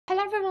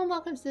Hello everyone,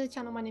 welcome to the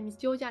channel. My name is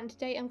Georgia and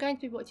today I'm going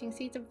to be watching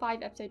season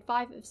 5 episode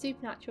 5 of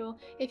Supernatural.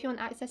 If you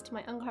want access to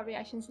my uncut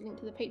reactions, the link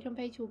to the Patreon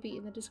page will be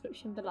in the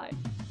description below.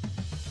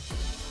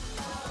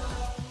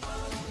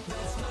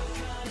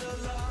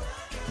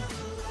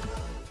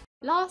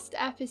 Last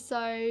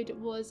episode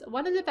was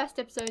one of the best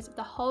episodes of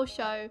the whole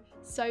show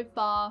so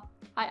far.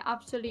 I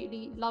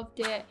absolutely loved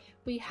it.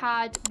 We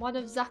had one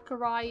of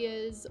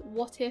Zachariah's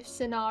what if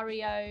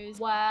scenarios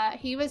where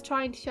he was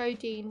trying to show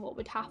Dean what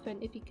would happen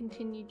if he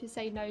continued to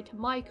say no to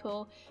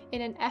Michael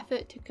in an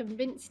effort to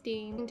convince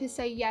Dean to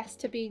say yes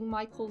to being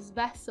Michael's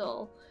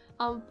vessel.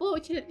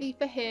 Unfortunately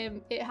for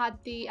him, it had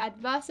the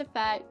adverse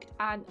effect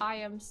and I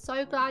am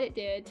so glad it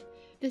did.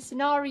 The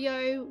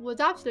scenario was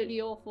absolutely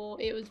awful.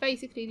 It was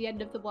basically the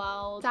end of the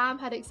world. Sam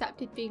had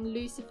accepted being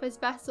Lucifer's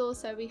vessel,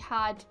 so we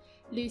had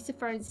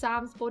Lucifer and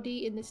Sam's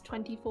body in this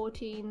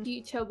 2014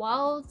 future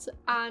world,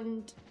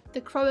 and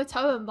the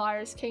Croatoan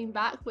virus came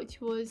back,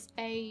 which was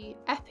a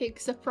epic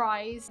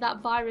surprise.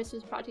 That virus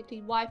was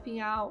practically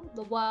wiping out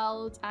the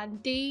world,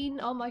 and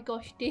Dean, oh my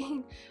gosh,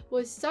 Dean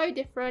was so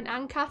different,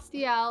 and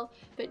Castiel,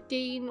 but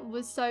Dean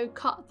was so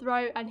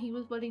cutthroat and he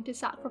was willing to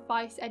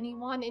sacrifice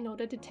anyone in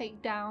order to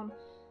take down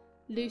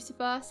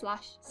Lucifer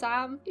 /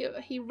 Sam.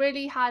 He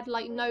really had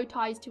like no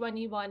ties to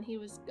anyone. He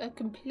was a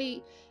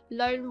complete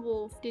lone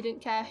wolf, didn't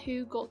care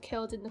who got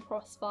killed in the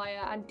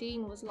crossfire, and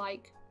Dean was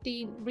like,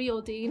 real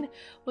Dean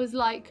was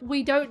like,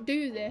 we don't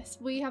do this,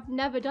 we have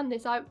never done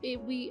this,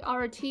 we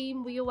are a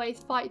team, we always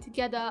fight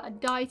together and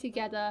die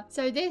together.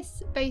 So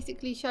this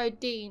basically showed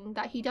Dean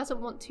that he doesn't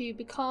want to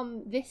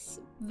become this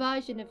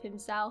version of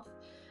himself,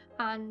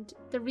 and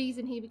the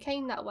reason he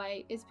became that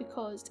way is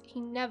because he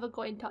never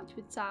got in touch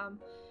with Sam,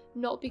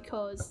 not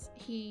because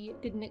he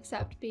didn't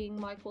accept being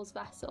Michael's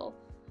vessel.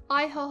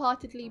 I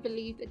wholeheartedly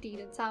believe that Dean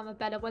and Sam are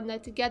better when they're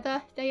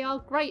together. They are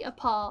great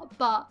apart,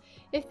 but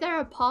if they're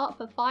apart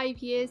for 5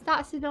 years,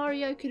 that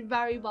scenario could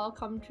very well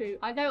come true.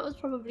 I know it was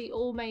probably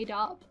all made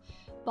up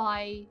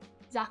by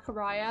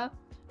Zachariah,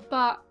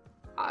 but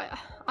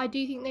I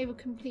do think they would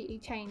completely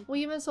change.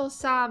 We even saw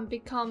Sam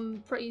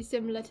become pretty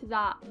similar to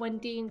that when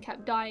Dean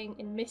kept dying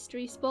in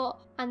Mystery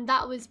Spot, and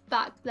that was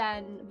back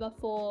then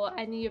before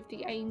any of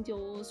the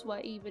angels were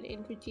even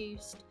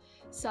introduced.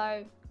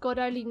 So God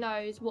only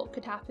knows what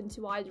could happen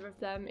to either of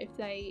them if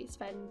they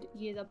spend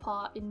years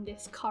apart in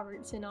this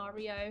current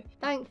scenario.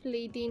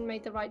 Thankfully, Dean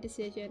made the right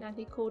decision and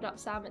he called up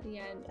Sam at the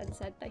end and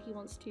said that he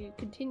wants to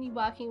continue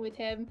working with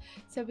him.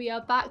 So we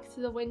are back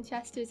to the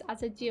Winchesters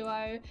as a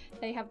duo.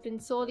 They have been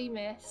sorely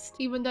missed,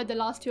 even though the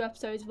last 2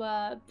 episodes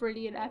were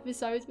brilliant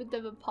episodes with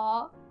them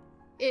apart.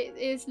 It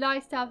is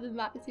nice to have them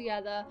back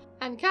together.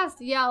 And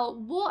Castiel,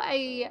 what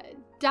a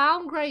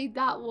downgrade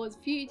that was.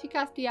 Future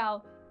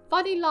Castiel.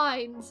 Funny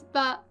lines,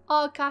 but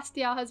our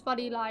Castiel has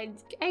funny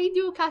lines.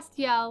 Angel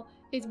Castiel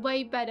is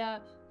way better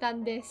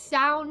than this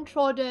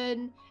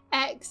downtrodden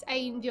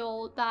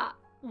ex-angel that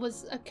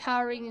was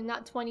occurring in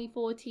that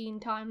 2014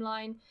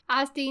 timeline.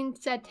 As Dean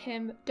said to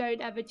him, don't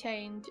ever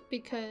change,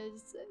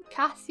 because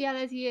Castiel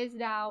as he is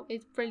now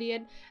is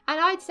brilliant. And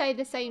I'd say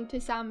the same to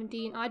Sam and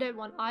Dean. I don't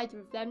want either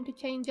of them to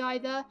change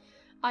either.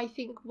 I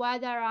think where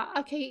they're at,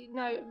 okay,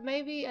 no,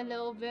 maybe a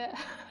little bit.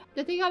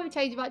 The thing I would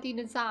change about Dean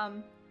and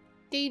Sam,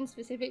 Dean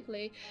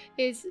specifically,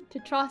 is to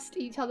trust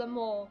each other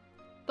more.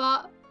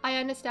 But I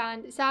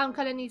understand Sam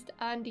kind of needs to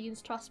earn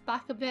Dean's trust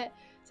back a bit,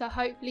 so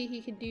hopefully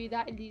he can do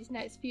that in these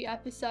next few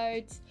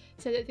episodes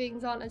so that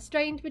things aren't as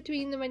strained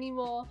between them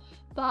anymore.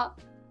 But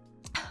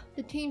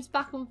the team's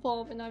back on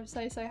form and I'm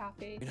so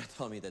happy. You're not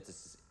telling me that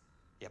this is...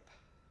 Yep.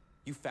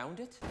 You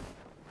found it?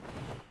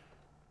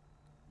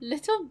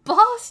 Little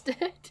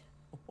bastard.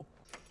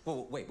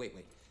 Whoa, wait.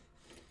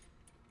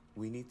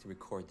 We need to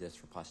record this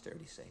for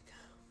posterity's sake.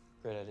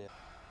 Great idea.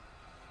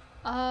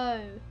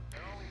 Oh,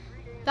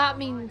 that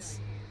means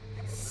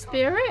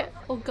spirit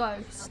or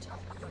ghost?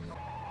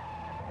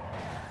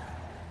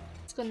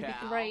 It's gonna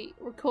be great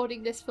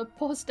recording this for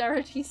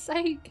posterity's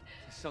sake.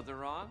 Something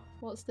wrong?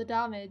 What's the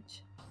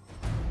damage?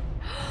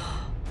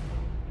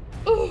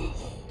 Ooh.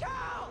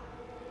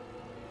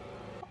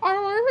 I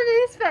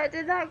wasn't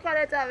expecting that kind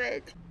of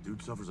damage.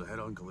 Dude suffers a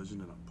head-on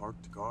collision in a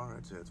parked car.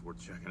 I'd say it's worth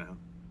checking out.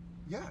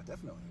 Yeah,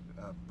 definitely.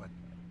 But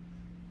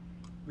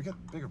we got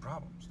bigger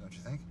problems, don't you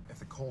think? If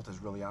the cult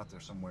is really out there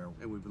somewhere.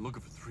 Hey, we've been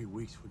looking for 3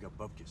 weeks. We got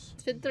bupkis.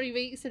 It's been 3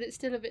 weeks and it's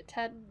still a bit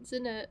tense,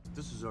 isn't it?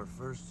 This is our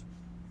first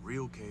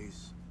real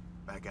case.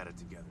 Back at it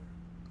together.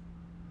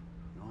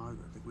 No,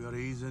 I think we ought to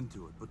ease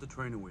into it. Put the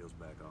training wheels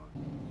back on.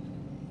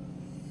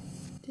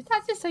 Did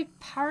that just say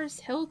Paris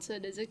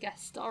Hilton as a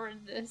guest star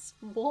in this?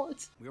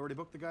 What? We already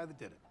booked the guy that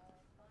did it.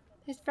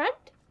 His friend?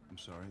 I'm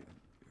sorry.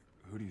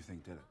 Who do you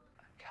think did it?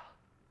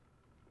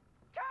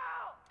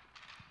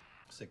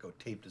 Sicko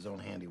taped his own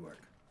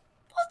handiwork.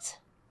 What?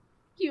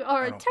 You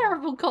are a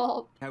terrible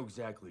cop. How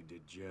exactly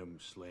did Jem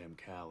slam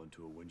Cal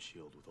into a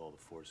windshield with all the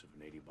force of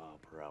an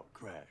 80-mile-per-hour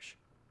crash?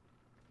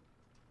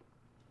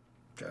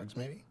 Drugs,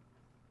 maybe?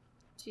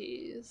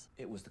 Jeez.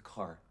 It was the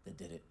car that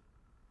did it.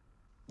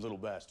 Little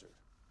bastard.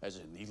 As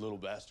in, the little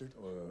bastard?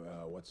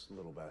 What's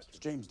little bastard? It's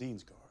James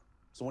Dean's car.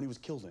 It's the one he was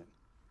killed in.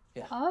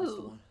 Yeah, Oh. that's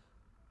the one.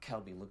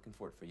 Cal's been looking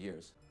for it for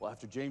years. Well,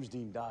 after James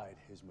Dean died,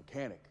 his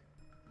mechanic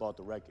bought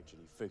the wreckage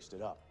and he fixed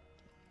it up.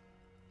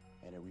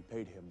 And it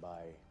repaid him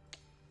by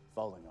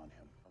falling on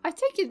him. I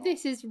take it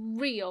this is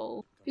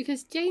real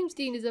because James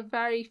Dean is a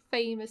very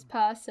famous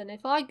person.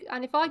 If I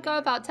go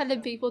about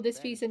telling people this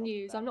piece of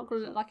news, I'm not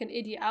going to look like an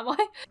idiot, am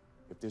I?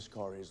 If this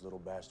car is little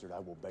bastard, I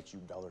will bet you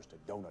dollars to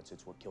donuts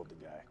it's what killed the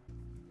guy.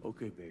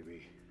 Okay,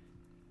 baby.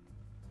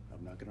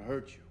 I'm not gonna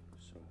hurt you,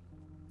 so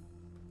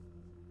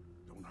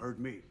don't hurt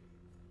me.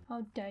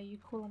 How dare you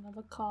call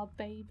another car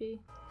baby?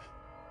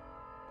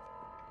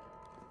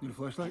 Need a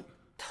flashlight?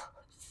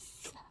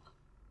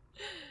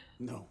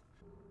 No.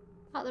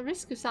 At the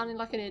risk of sounding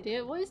like an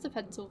idiot, what is the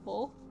pencil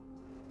for?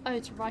 Oh,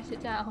 to write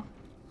it down.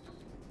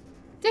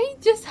 They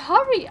just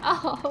hurry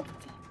up!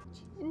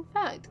 In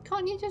fact,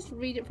 can't you just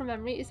read it from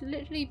memory? It's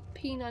literally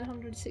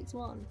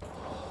P961.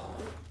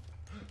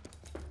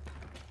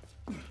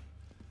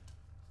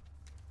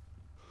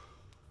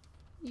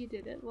 You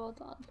did it, well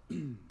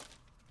done.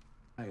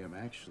 I am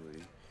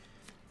actually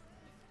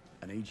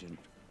an agent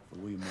for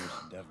William Morris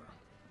Endeavor.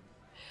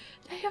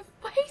 They have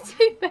way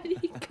too many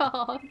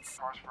cards.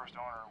 Car's first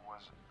owner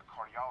was a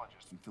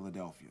cardiologist in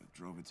Philadelphia.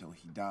 Drove it till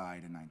he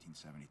died in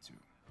 1972.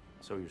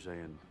 So you're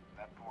saying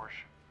That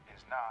Porsche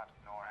is not,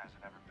 nor has it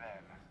ever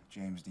been,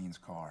 James Dean's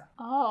car.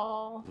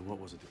 Oh. then what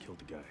was it that killed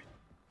the guy?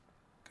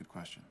 Good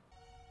question.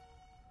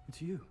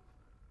 It's you.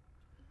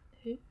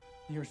 Who?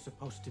 You're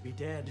supposed to be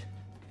dead.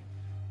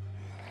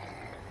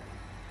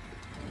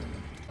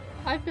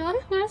 I feel like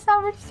I'm gonna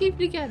sound really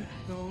stupid again.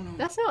 No.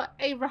 That's not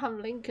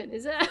Abraham Lincoln,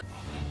 is it?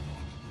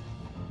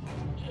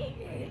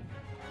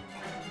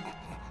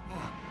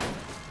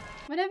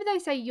 Whenever they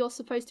say you're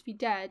supposed to be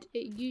dead,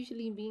 it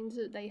usually means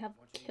that they have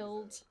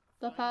killed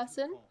the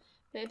person.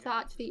 But if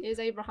that actually is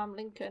Abraham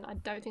Lincoln, I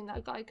don't think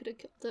that guy could have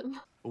killed him.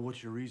 Well,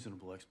 what's your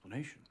reasonable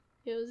explanation?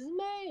 It was his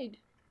maid.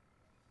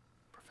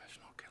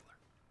 Professional killer.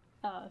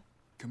 Oh.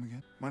 Come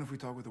again? Mind if we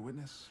talk with the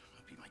witness?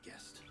 Be my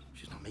guest.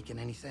 She's not making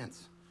any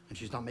sense. And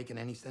she's not making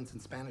any sense in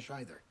Spanish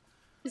either.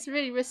 This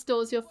really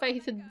restores your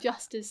faith in the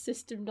justice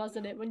system,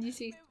 doesn't it, when you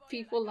see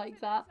people like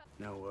that?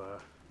 Now, you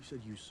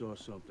said you saw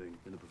something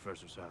in the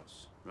professor's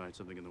house, right?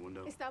 Something in the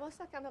window? Estamos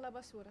sacando la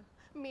basura.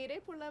 Mire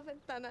por la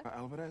ventana.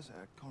 Alvarez,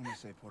 ¿cómo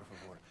se por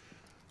favor?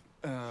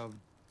 I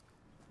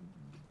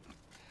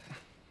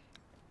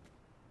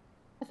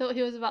thought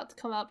he was about to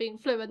come out being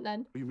fluent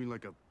then. You mean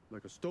like a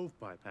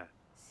stovepipe hat?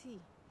 Sí.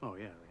 Oh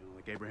yeah,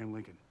 like Abraham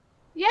Lincoln.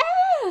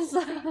 Yes!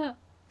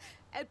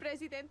 El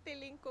presidente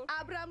Lincoln.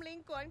 Abraham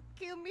Lincoln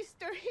killed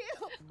Mr.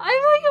 Hill. Oh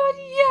my god,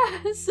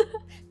 yes!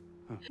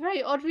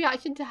 Very odd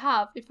reaction to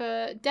have if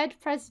a dead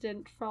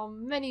president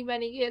from many,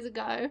 many years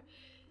ago,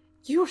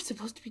 you're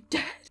supposed to be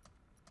dead.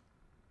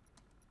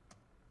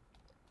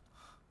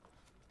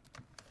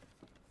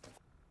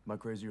 Am I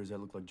crazy or does that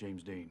look like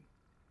James Dean?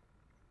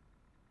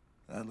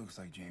 That looks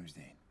like James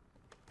Dean.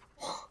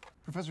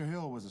 Professor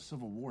Hill was a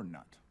Civil War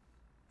nut.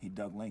 He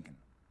dug Lincoln.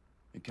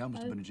 And Cal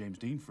must have been a James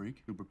Dean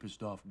freak. Super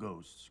pissed off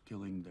ghosts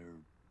killing their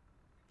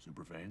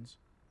super fans.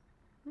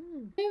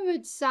 Who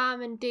would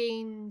Sam and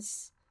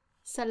Dean's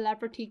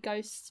celebrity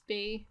ghosts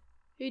be?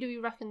 Who do we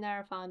reckon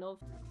they're a fan of?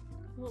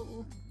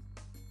 Ooh.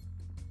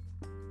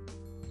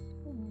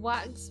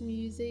 Wax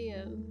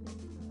Museum.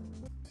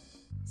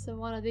 So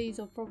one of these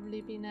will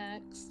probably be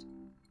next.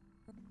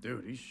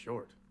 Dude, he's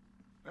short.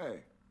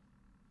 Hey.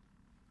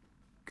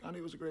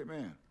 Gandhi was a great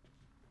man.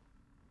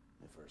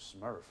 And for a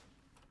Smurf.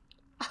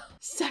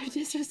 So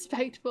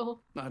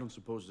disrespectful. I don't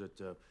suppose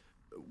that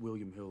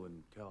William Hill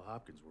and Cal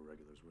Hopkins were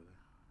regulars, were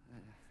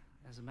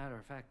they? As a matter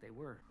of fact, they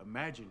were.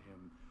 Imagine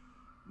him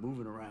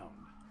moving around.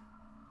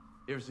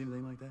 You ever seen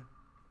anything like that?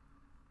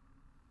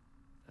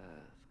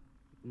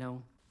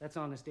 No. That's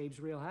Honest Abe's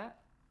real hat?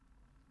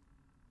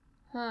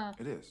 Huh.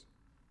 It is.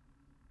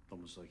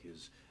 Almost like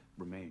his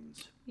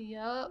remains.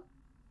 Yup.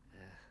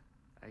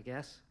 I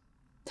guess.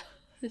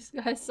 This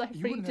guy's so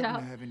You freaked wouldn't happen out.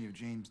 to have any of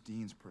James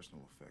Dean's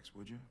personal effects,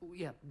 would you?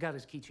 Yeah, got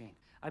his keychain.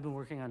 I've been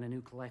working on a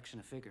new collection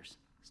of figures.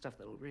 Stuff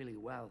that'll really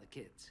wow the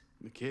kids.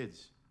 The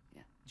kids.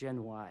 Yeah,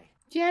 Gen Y.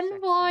 Gen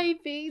Sexton. Y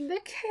being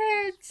the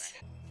kids.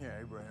 Yeah,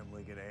 Abraham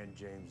Lincoln and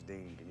James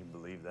Dean. Can you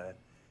believe that?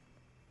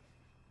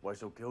 Why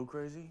so kill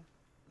crazy?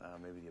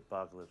 Maybe the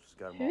apocalypse has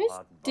got him Who all is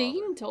hot and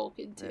Dean bothered.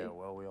 talking to? Yeah,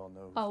 well, we all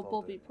know whose Oh, fault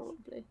Bobby it is.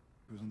 probably.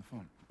 Who's on the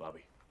phone?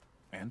 Bobby.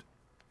 And?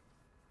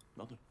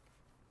 Nothing.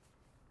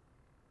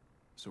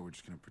 So we're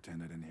just gonna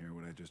pretend I didn't hear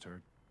what I just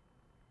heard?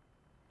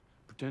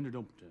 Pretend or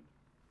don't pretend.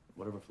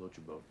 Whatever floats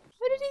your boat.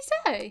 What did he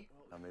say?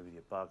 Now, maybe the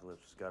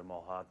apocalypse has got him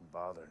all hot and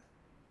bothered.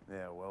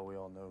 Yeah, well, we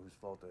all know whose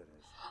fault it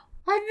is.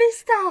 I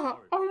missed that.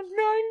 Oh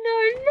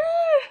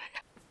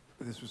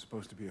no. This was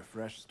supposed to be a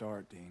fresh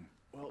start, Dean.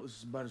 Well, this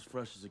is about as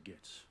fresh as it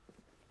gets.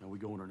 Are we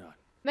going or not?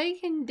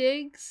 Making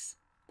digs.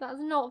 That's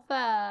not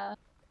fair.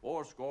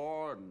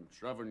 7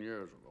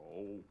 years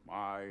ago,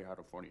 I had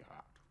a funny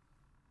hat.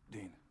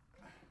 Dean,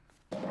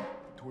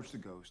 torch the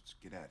ghosts,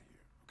 get out of here,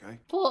 okay?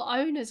 Poor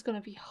owner's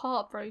gonna be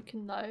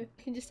heartbroken though. I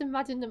can just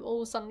imagine them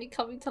all suddenly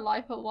coming to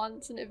life at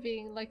once and it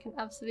being like an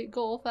absolute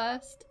gore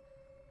fest.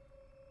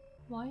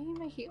 Why are you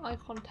making eye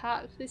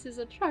contact? This is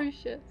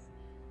atrocious.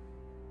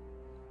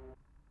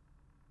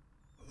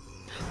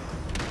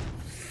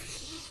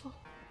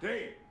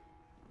 Dave!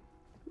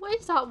 What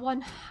is that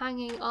one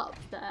hanging up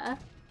there?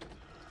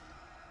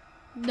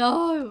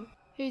 No!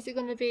 Who's it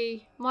gonna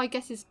be? My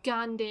guess is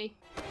Gandhi.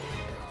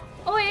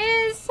 Oh, it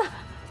is!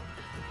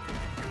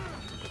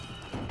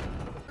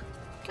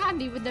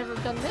 Gandhi would never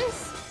have done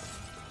this.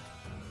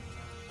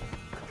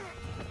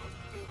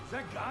 Is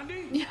that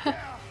Gandhi?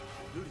 Yeah.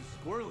 Dude, he's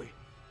squirrely.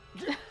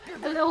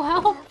 A little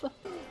help.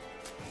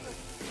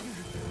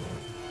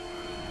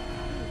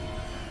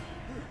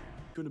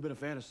 Couldn't have been a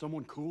fan of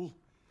someone cool?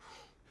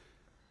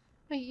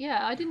 Wait,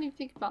 yeah, I didn't even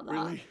think about that.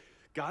 Really?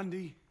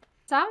 Gandhi?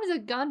 Sam is a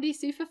Gandhi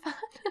super fan.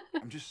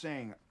 I'm just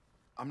saying,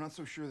 I'm not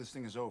so sure this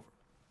thing is over.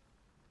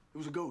 It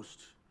was a ghost.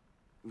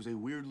 It was a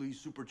weirdly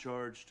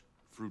supercharged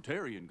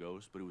fruitarian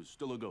ghost, but it was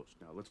still a ghost.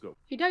 Now, let's go.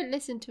 If you don't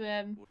listen to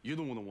him, You're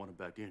the one that wanted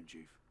back in,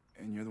 Chief.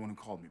 And you're the one who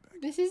called me back.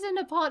 this isn't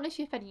a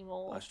partnership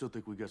anymore. I still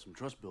think we got some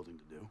trust building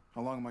to do.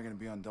 How long am I going to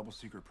be on double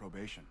secret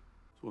probation?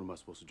 So what, am I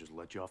supposed to just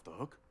let you off the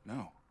hook?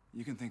 No,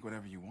 you can think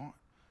whatever you want.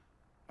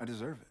 I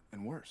deserve it,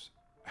 and worse.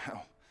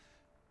 Hell,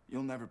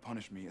 you'll never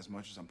punish me as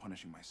much as I'm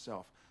punishing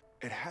myself.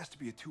 It has to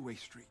be a two-way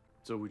street.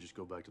 So we just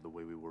go back to the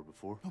way we were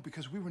before? No,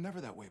 because we were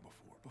never that way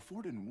before.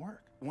 Before didn't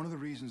work. One of the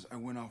reasons I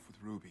went off with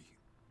Ruby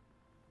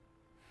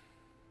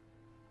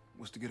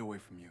was to get away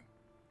from you.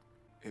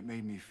 It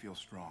made me feel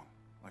strong,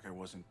 like I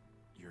wasn't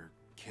your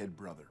kid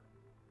brother.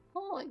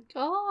 Oh my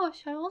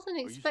gosh, I wasn't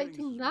you saying this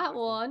expecting is that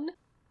rifle? one.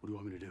 What do you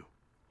want me to do?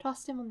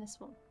 Trust him on this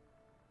one.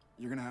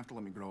 You're gonna have to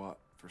let me grow up,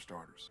 for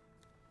starters.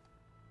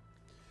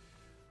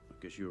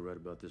 I guess you were right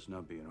about this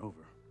not being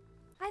over.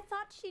 I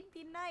thought she'd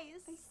be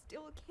nice. I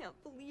still can't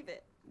believe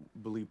it.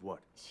 Believe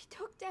what? She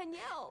took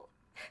Danielle.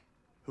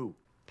 Who?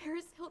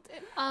 Paris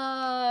Hilton.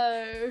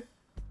 Oh.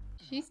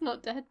 She's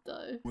not dead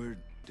though. Where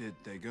did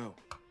they go?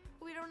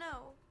 We don't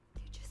know.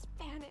 They just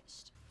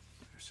vanished.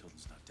 Paris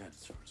Hilton's not dead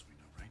as far as we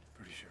know, right?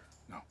 Pretty sure.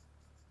 No.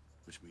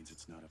 Which means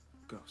it's not a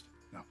Ghost.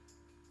 No.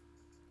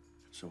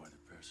 So either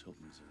Paris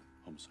Hilton is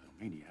a homicidal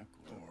maniac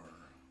Or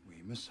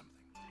we missed something.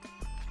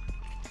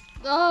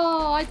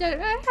 Oh, I don't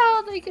know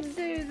how they can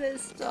do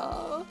this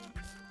stuff.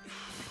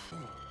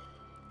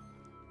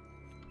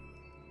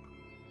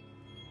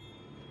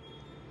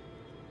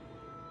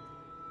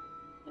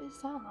 What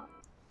is that?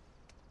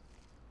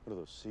 What are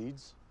those,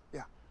 seeds?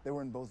 Yeah, they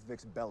were in both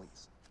Vic's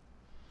bellies.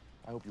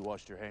 I hope you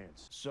washed your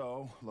hands.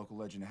 So, local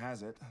legend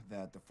has it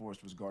that the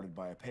forest was guarded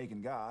by a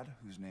pagan god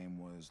whose name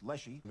was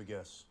Leshy. Let me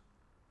guess.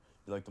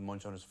 You like to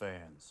munch on his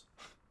fans.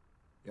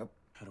 Yep.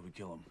 How do we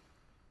kill him?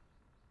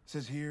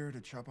 Says here to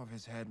chop off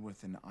his head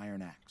with an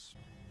iron axe.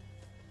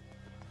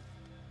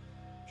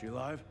 She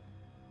alive?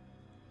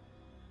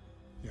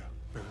 Yeah,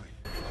 barely.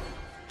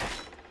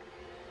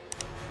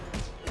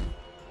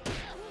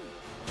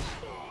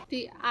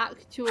 The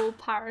actual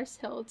Paris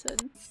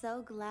Hilton.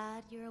 So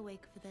glad you're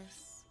awake for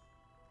this.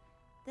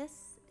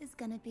 This is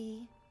gonna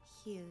be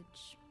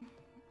huge.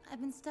 I've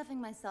been stuffing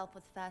myself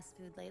with fast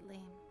food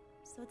lately,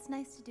 so it's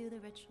nice to do the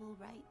ritual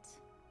right.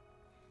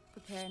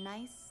 Prepare a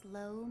nice,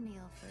 slow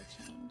meal for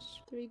a change.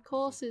 3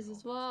 courses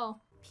as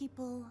well.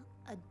 People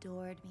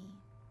adored me.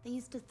 They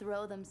used to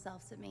throw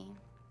themselves at me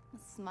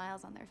with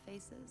smiles on their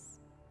faces.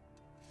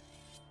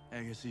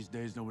 I guess these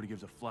days nobody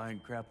gives a flying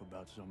crap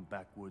about some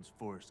backwoods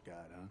forest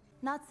god, huh?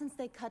 Not since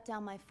they cut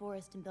down my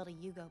forest and built a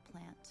Yugo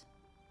plant.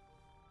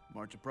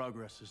 March of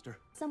progress, sister.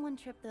 Someone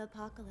tripped the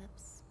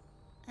apocalypse,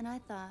 and I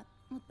thought,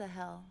 what the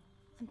hell?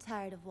 I'm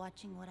tired of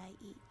watching what I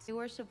eat. I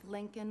worship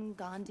Lincoln,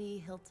 Gandhi,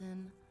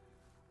 Hilton,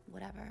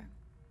 whatever.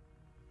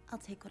 I'll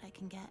take what I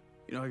can get.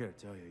 You know, I gotta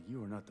tell you,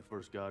 you are not the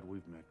first god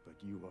we've met, but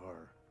you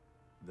are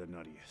the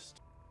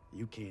nuttiest.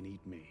 You can't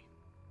eat me.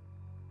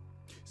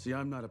 See,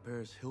 I'm not a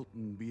Paris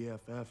Hilton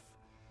BFF.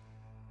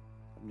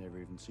 I've never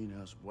even seen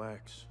House of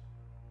Wax.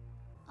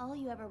 All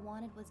you ever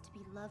wanted was to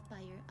be loved by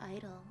your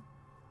idol.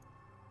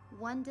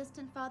 One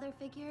distant father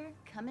figure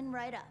coming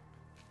right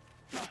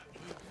up.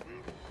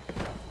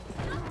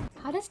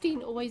 How does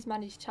Dean always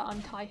manage to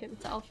untie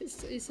himself?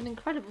 It's an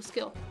incredible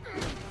skill.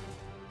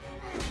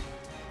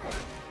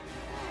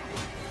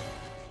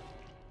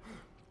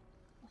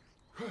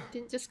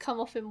 Didn't just come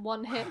off in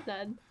one hit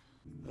then.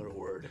 Not a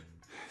word.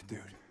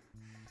 Dude,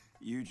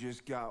 you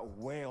just got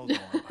wailed on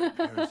by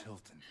Paris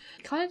Hilton.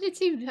 Kind of did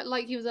seem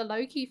like he was a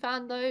low-key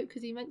fan though,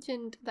 because he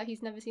mentioned that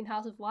he's never seen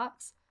House of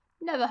Wax.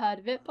 Never heard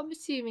of it, but I'm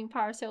assuming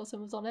Paris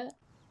Hilton was on it.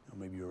 Well,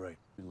 maybe you're right.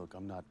 I mean, look,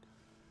 I'm not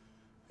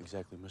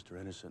exactly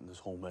Mr. Innocent in this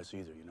whole mess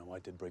either. You know, I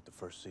did break the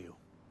first seal.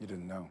 You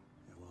didn't know.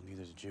 Yeah, well,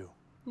 neither did you.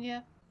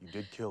 Yeah. You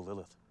did kill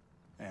Lilith.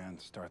 And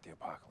start the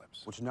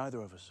apocalypse. Which neither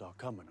of us saw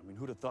coming. I mean,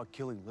 who'd have thought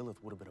killing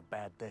Lilith would have been a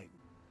bad thing?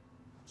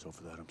 So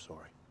for that, I'm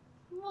sorry.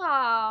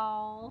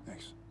 Wow.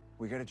 Thanks.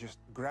 We gotta just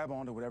grab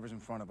onto whatever's in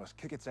front of us,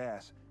 kick its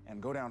ass,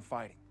 and go down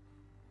fighting.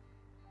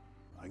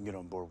 I can get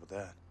on board with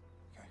that.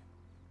 Okay.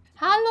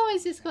 How long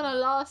is this gonna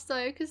last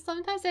though? Because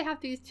sometimes they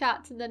have these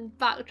chats and then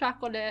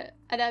backtrack on it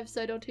an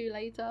episode or 2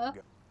 later.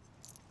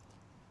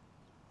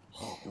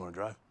 You wanna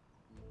drive?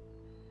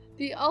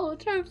 The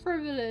ultra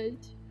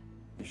privilege.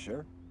 You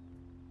sure?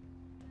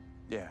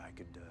 Yeah,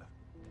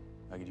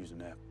 I could use a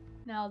nap.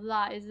 Now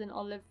that is an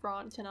olive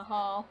branch and a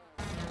half.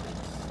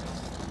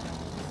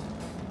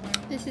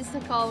 This is the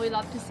Carl we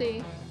love to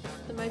see.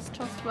 The most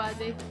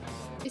trustworthy.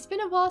 It's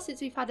been a while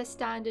since we've had a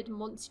standard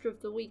monster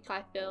of the week,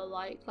 I feel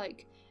like.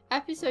 Like,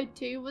 episode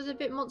 2 was a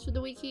bit monster of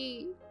the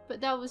weeky,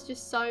 but there was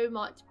just so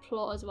much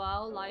plot as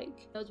well.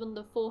 Like, there was one of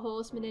the Four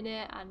Horsemen in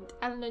it, and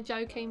Eleanor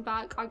Joe came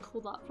back. I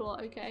call that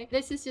plot, okay?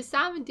 This is just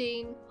Sam and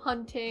Dean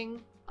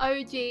hunting,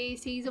 OG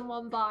season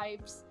 1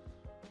 vibes.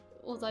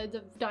 Although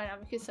the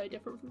dynamic is so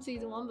different from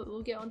season 1, but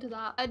we'll get onto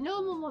that. A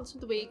normal monster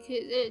of the week,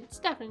 it's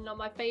definitely not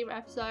my favourite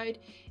episode.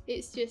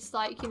 It's just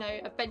like, you know,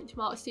 a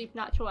benchmark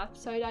supernatural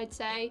episode, I'd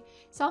say.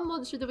 Some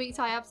monster of the weeks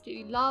I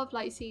absolutely love,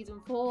 like season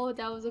 4.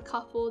 There was a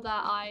couple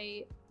that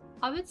I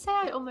would say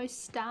I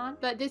almost stan,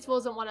 but this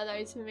wasn't one of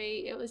those for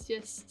me. It was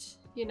just,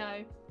 you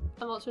know,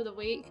 a monster of the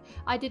week.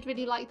 I did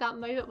really like that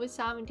moment with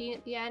Sam and Dean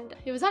at the end.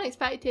 It was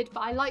unexpected,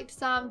 but I liked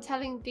Sam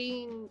telling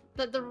Dean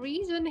that the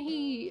reason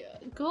he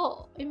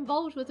got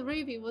involved with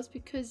Ruby was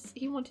because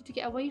he wanted to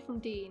get away from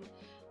Dean.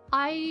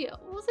 I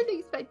wasn't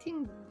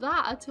expecting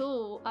that at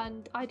all,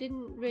 and I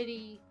didn't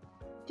really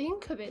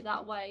think of it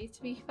that way,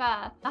 to be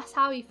fair. That's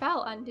how he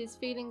felt, and his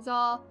feelings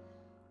are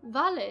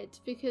valid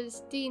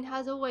because Dean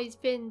has always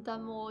been the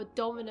more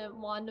dominant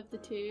one of the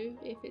two,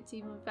 if it's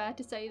even fair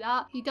to say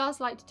that. He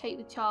does like to take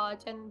the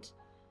charge, and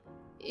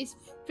it's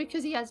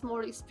because he has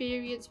more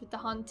experience with the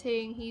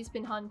hunting. He's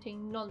been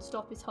hunting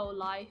non-stop his whole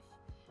life,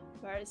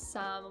 whereas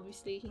Sam,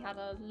 obviously, he had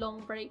a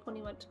long break when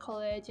he went to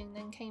college and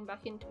then came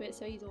back into it,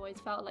 so he's always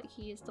felt like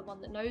he is the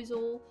one that knows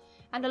all.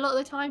 And a lot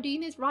of the time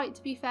Dean is right,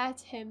 to be fair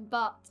to him,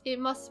 but it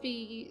must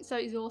be so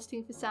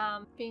exhausting for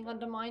Sam being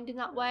undermined in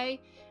that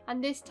way.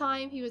 And this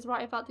time he was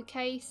right about the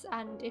case,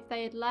 and if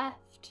they had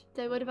left,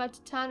 they would have had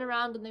to turn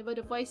around and they would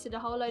have wasted a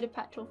whole load of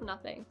petrol for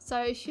nothing.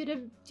 So it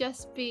shouldn't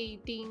just be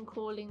Dean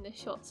calling the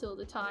shots all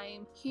the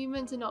time.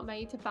 Humans are not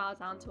made to bow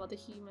down to other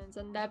humans,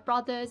 and they're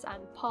brothers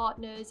and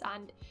partners,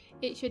 and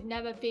it should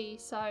never be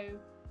so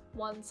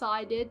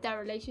one-sided, their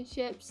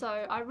relationship. So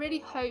I really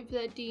hope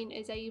that Dean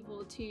is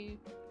able to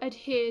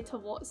adhere to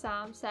what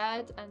Sam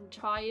said and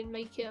try and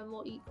make it a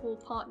more equal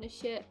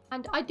partnership.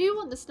 And I do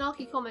want the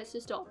snarky comments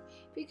to stop,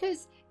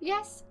 because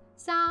yes,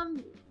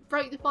 Sam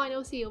broke the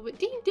final seal, but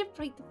Dean did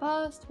break the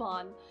first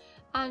one,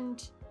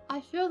 and I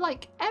feel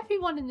like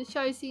everyone in the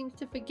show seems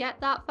to forget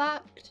that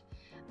fact,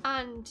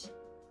 and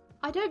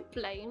I don't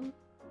blame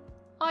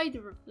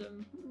either of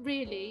them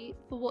really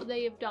for what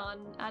they have done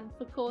and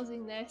for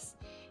causing this.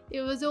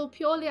 It was all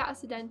purely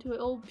accidental, it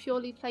all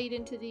purely played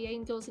into the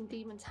angels and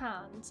demons'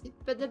 hands,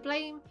 but the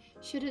blame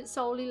shouldn't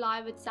solely lie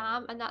with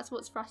Sam, and that's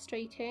what's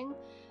frustrating.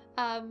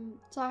 So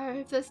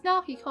if the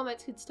snarky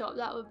comments could stop,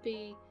 that would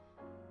be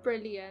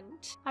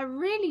brilliant. What I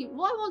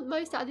want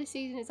most out of this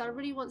season is I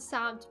really want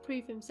Sam to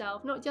prove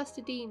himself, not just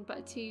to Dean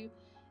but to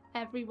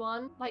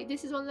everyone. Like,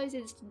 this is one of those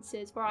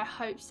instances where I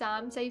hope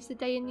Sam saves the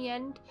day in the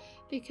end,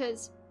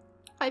 because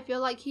I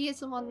feel like he is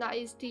the one that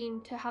is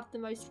deemed to have the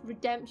most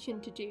redemption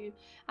to do,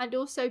 and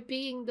also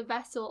being the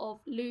vessel of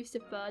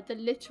Lucifer, the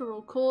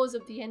literal cause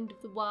of the end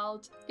of the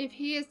world. If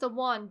he is the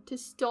one to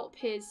stop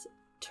his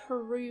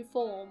true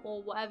form,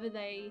 or whatever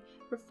they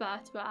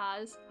refer to it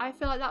as, I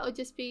feel like that would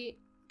just be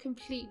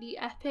completely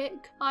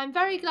epic. I'm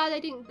very glad they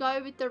didn't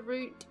go with the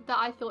route that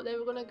I thought they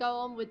were going to go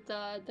on, with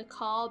the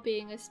car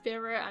being a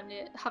spirit and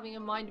it having a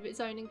mind of its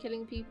own and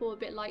killing people, a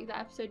bit like that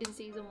episode in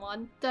season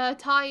 1. The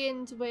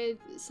tie-ins with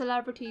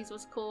celebrities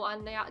was cool,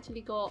 and they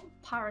actually got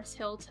Paris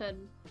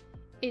Hilton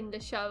in the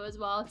show as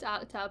well to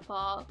act her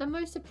part. The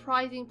most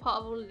surprising part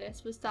of all of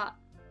this was that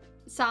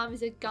Sam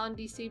is a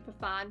Gandhi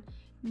superfan.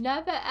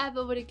 Never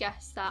ever would have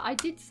guessed that. I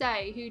did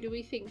say, who do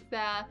we think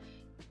their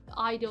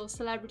idol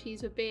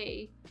celebrities would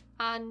be?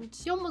 And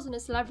John wasn't a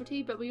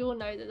celebrity, but we all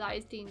know that that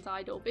is Dean's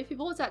idol. But if it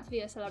was actually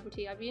a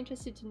celebrity, I'd be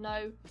interested to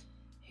know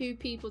who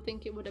people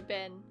think it would have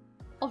been.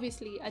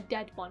 Obviously a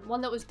dead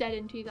one that was dead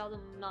in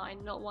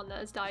 2009, not one that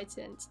has died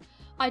since.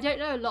 I don't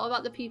know a lot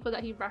about the people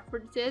that he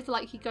references,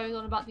 like he goes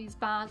on about these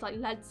bands like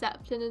Led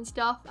Zeppelin and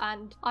stuff,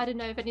 and I don't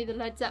know if any of the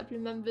Led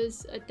Zeppelin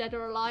members are dead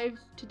or alive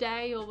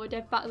today or were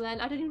dead back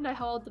then. I don't even know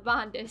how old the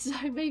band is,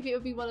 so maybe it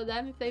would be one of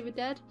them if they were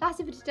dead. That's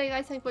it for today,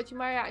 guys. Thanks for watching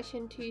my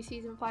reaction to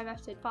season 5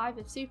 episode 5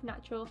 of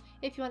Supernatural.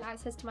 If you want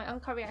access to my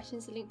uncut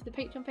reactions, the link to the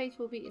Patreon page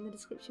will be in the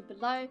description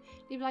below.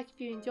 Leave a like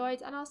if you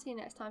enjoyed, and I'll see you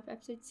next time for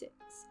episode 6.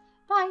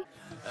 Bye!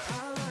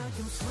 I like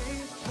 'em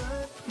sweet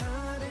but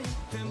naughty,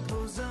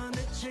 pimples on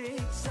the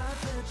cheeks, I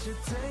bet you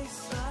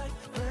taste